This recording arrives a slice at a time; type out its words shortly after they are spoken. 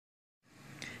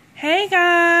Hey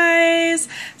guys!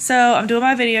 So I'm doing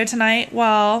my video tonight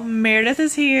while Meredith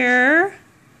is here.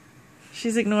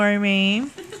 She's ignoring me.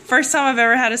 First time I've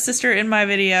ever had a sister in my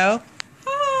video.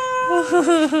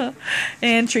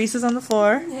 And Teresa's on the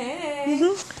floor.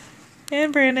 Hey.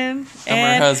 And Brandon. I'm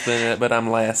her husband, but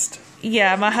I'm last.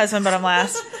 Yeah, my husband, but I'm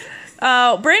last.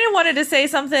 Brandon wanted to say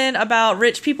something about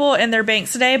rich people and their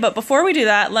banks today, but before we do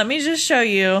that, let me just show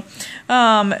you.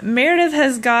 Meredith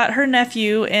has got her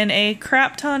nephew in a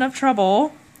crap ton of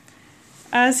trouble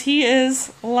as he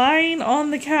is lying on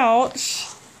the couch.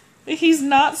 He's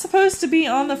not supposed to be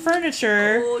on the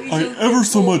furniture. I ever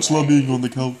so much love being on the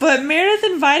couch. But Meredith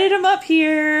invited him up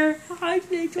here,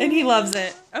 and he loves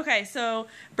it. Okay, so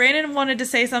Brandon wanted to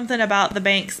say something about the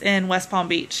banks in West Palm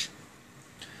Beach.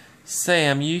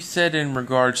 Sam, you said in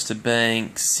regards to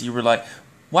banks, you were like,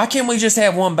 why can't we just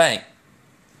have one bank?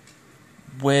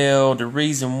 Well, the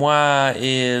reason why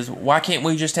is, why can't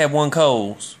we just have one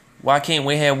Kohl's? Why can't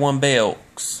we have one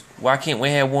Belk's? Why can't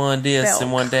we have one this Belk.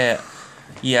 and one that?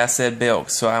 Yeah, I said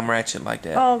Belk's, so I'm ratchet like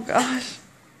that. Oh, gosh.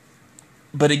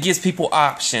 But it gives people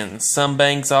options. Some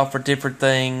banks offer different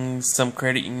things. Some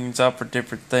credit unions offer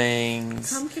different things.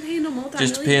 Some can handle multi-millionaires.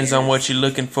 Just depends on what you're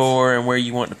looking for and where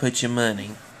you want to put your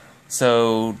money.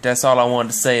 So that's all I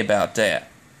wanted to say about that.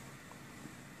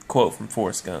 Quote from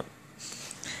Forrest Gump.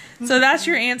 So that's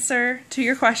your answer to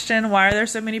your question, why are there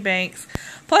so many banks?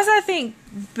 Plus, I think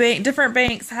different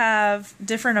banks have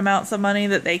different amounts of money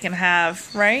that they can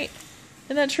have, right?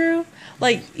 Isn't that true?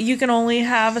 Like, you can only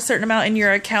have a certain amount in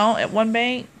your account at one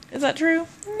bank. Is that true?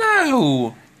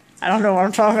 No. I don't know what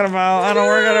I'm talking about. I don't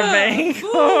work at a bank.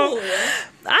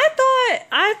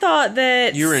 I thought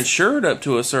that You're insured up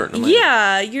to a certain amount.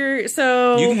 yeah, you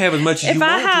can have as much as you if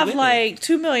want. I have with like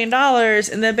 $2 million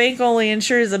and the bank only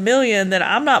insures $1 million, then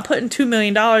I'm not putting $2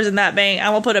 million in that bank.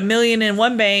 I'm gonna put $1 million in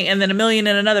one bank and then $1 million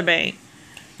in another bank.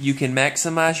 You can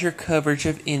maximize your coverage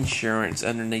of insurance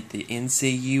underneath the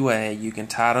NCUA. You can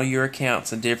title your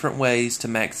accounts in different ways to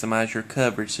maximize your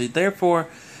coverage. So therefore,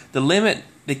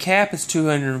 the cap is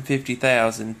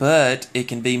 $250,000, but it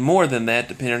can be more than that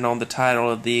depending on the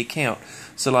title of the account.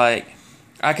 So, like,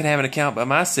 I could have an account by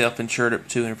myself insured up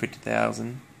to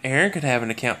 $250,000. Erin could have an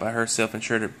account by herself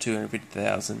insured up to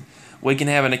 $250,000. We can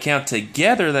have an account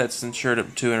together that's insured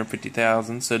up to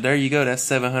 $250,000. So there you go. That's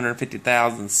 $750,000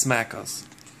 smackers.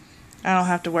 I don't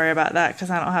have to worry about that because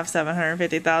I don't have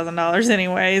 $750,000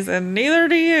 anyways, and neither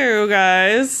do you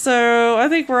guys. So I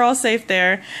think we're all safe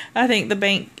there. I think the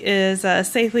bank is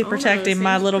safely protecting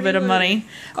my little bit of money.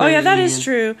 Oh yeah, that is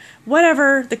true.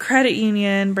 Whatever, the credit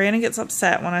union. Brandon gets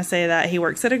upset when I say that. He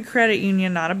works at a credit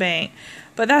union, not a bank.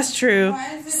 But that's true.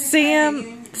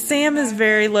 Sam is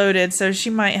very loaded, so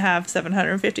she might have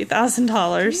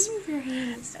 $750,000.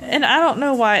 And I don't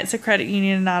know why it's a credit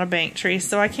union and not a bank, Tree,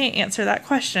 so I can't answer that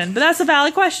question. But that's a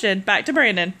valid question. Back to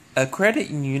Brandon. A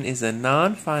credit union is a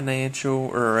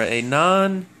non-financial or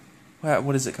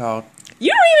what is it called?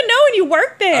 You don't even know when you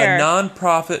work there. A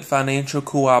non-profit financial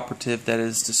cooperative that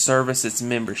is to service its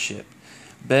membership.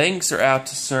 Banks are out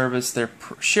to service their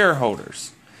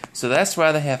shareholders. So that's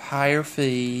why they have higher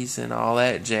fees and all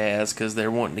that jazz, because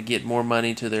they're wanting to get more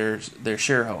money to their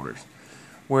shareholders.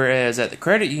 Whereas at the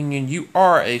credit union, you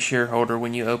are a shareholder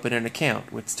when you open an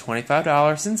account. With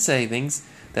 $25 in savings,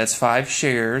 that's 5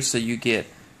 shares, so you get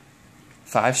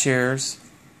 5 shares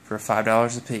for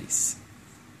 $5 a piece.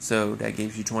 So that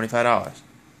gives you $25.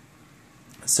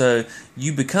 So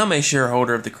you become a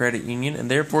shareholder of the credit union, and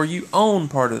therefore you own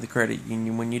part of the credit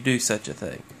union when you do such a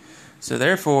thing. So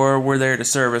therefore, we're there to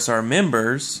service our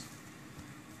members.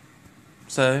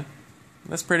 So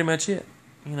that's pretty much it,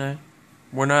 you know.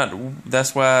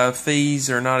 That's why fees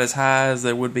are not as high as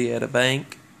they would be at a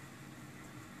bank.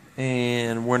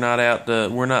 And we're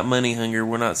not money hungry.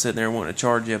 We're not sitting there wanting to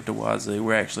charge you up to wazoo.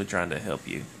 We're actually trying to help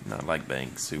you. Not like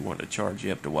banks who want to charge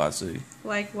you up to wazoo.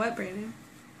 Like what, Brandon?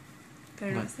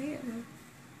 Better not say it, though.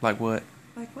 Like what?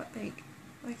 Like what bank?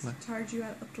 Like charge you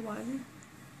up to wazoo?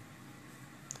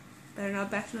 Better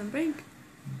not bash on the bank.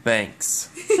 Banks.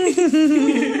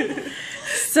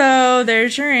 So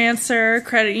there's your answer.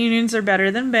 Credit unions are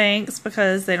better than banks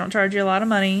because they don't charge you a lot of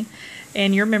money.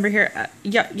 And you remember here,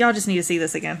 y'all just need to see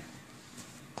this again.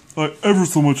 I ever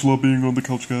so much love being on the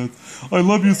couch, guys. I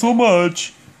love you so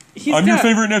much. I'm your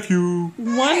favorite nephew.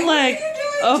 One leg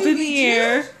up in the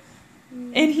air,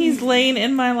 and he's laying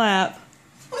in my lap.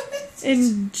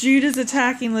 And Judah's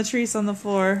attacking Latrice on the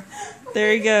floor.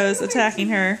 There he goes, attacking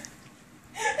her.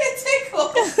 It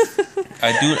tickles.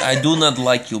 I do not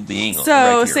like you being so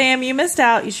right here. Sam, you missed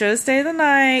out. You should have stayed the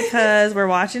night because we're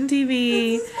watching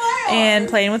TV and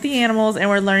playing with the animals, and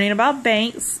we're learning about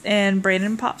banks. And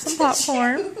Brandon popped some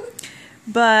popcorn.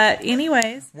 But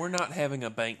anyways, we're not having a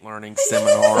bank learning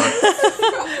seminar.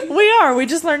 we are. We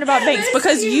just learned about banks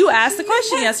because you asked the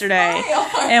question yesterday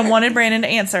and wanted Brandon to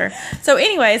answer. So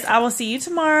anyways, I will see you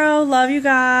tomorrow. Love you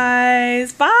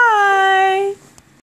guys. Bye.